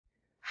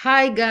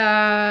Hi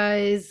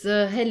guys,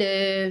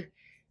 hello.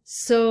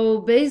 So,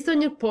 based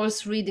on your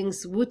pulse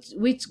readings,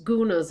 which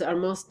gunas are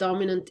most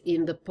dominant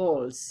in the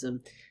pulse?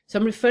 So,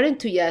 I'm referring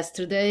to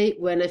yesterday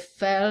when I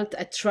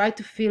tried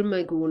to feel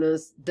my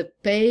gunas. The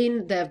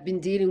pain that I've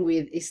been dealing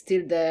with is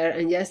still there,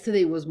 and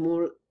yesterday was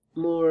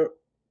more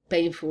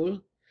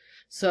painful.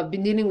 So, I've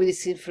been dealing with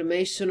this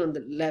inflammation on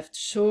the left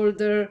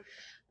shoulder,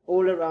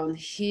 all around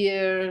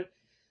here.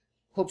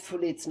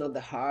 Hopefully it's not the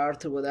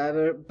heart or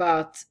whatever,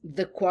 but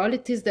the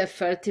qualities that I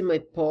felt in my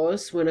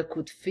pulse when I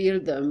could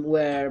feel them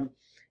were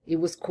it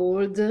was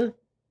cold,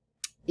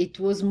 it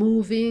was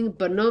moving,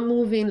 but not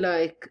moving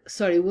like,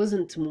 sorry, it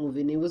wasn't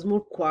moving, it was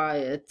more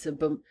quiet,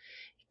 but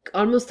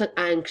almost like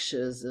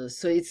anxious.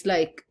 So it's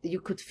like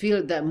you could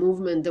feel that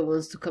movement that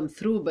wants to come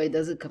through, but it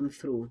doesn't come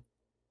through,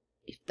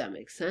 if that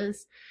makes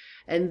sense.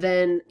 And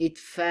then it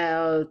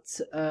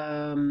felt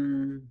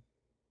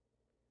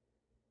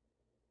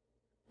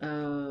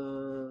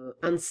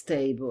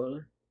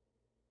unstable,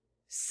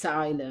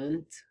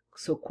 silent,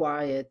 so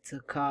quiet,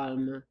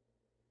 calm,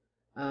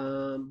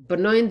 but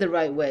not in the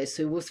right way.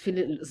 So it was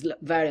feeling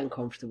very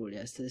uncomfortable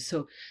yesterday.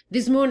 So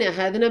this morning I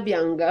had an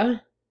Abhyanga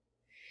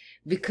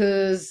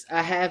because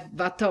I have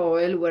Vata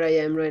oil where I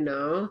am right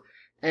now.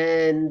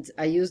 And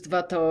I used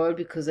Vata oil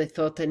because I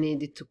thought I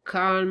needed to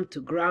calm, to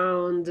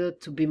ground,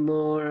 to be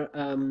more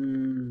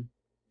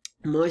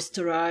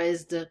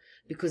moisturized,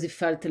 because it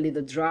felt a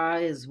little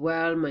dry as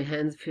well. My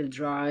hands feel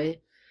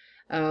dry.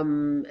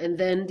 And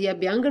then the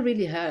Abhyanga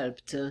really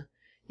helped.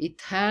 It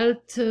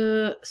helped,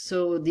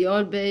 so the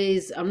oil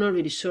base, I'm not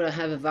really sure I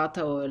have a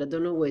Vata oil. I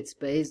don't know what it's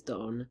based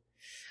on.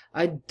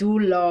 I do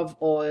love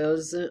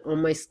oils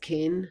on my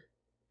skin.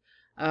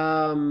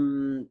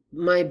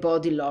 My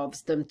body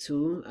loves them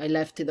too. I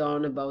left it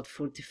on about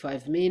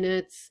 45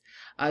 minutes.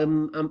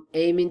 I'm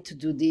aiming to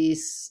do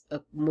this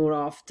more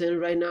often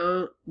right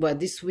now. Well,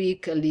 this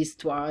week at least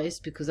twice,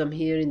 because I'm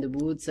here in the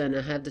woods and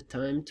I have the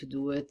time to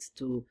do it,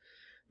 to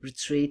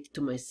retreat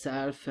to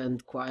myself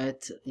and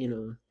quiet,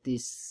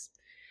 this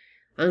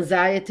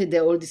anxiety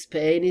that all this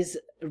pain is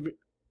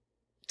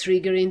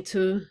triggering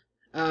to.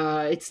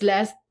 It's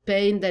less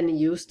pain than it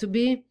used to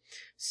be,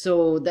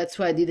 so that's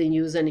why I didn't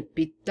use any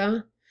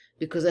pitta,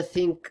 because I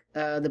think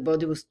the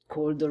body was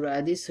cold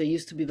already. So it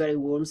used to be very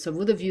warm, so I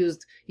would have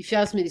used, if you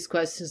asked me these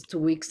questions 2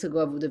 weeks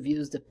ago, I would have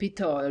used the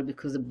pitta oil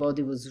because the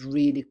body was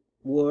really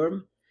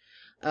warm,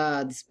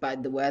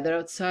 despite the weather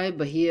outside.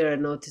 But here I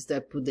noticed that I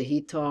put the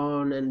heat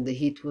on and the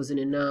heat wasn't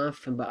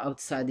enough, but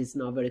outside it's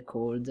not very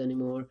cold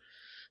anymore,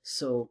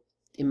 so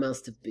it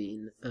must have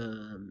been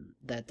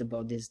that the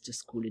body is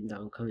just cooling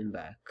down, coming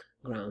back,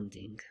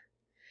 grounding.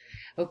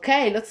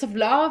 Okay, lots of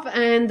love,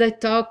 and I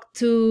talk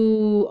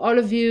to all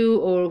of you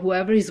or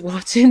whoever is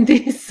watching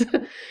this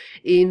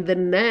in the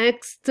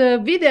next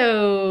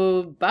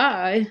video.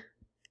 Bye.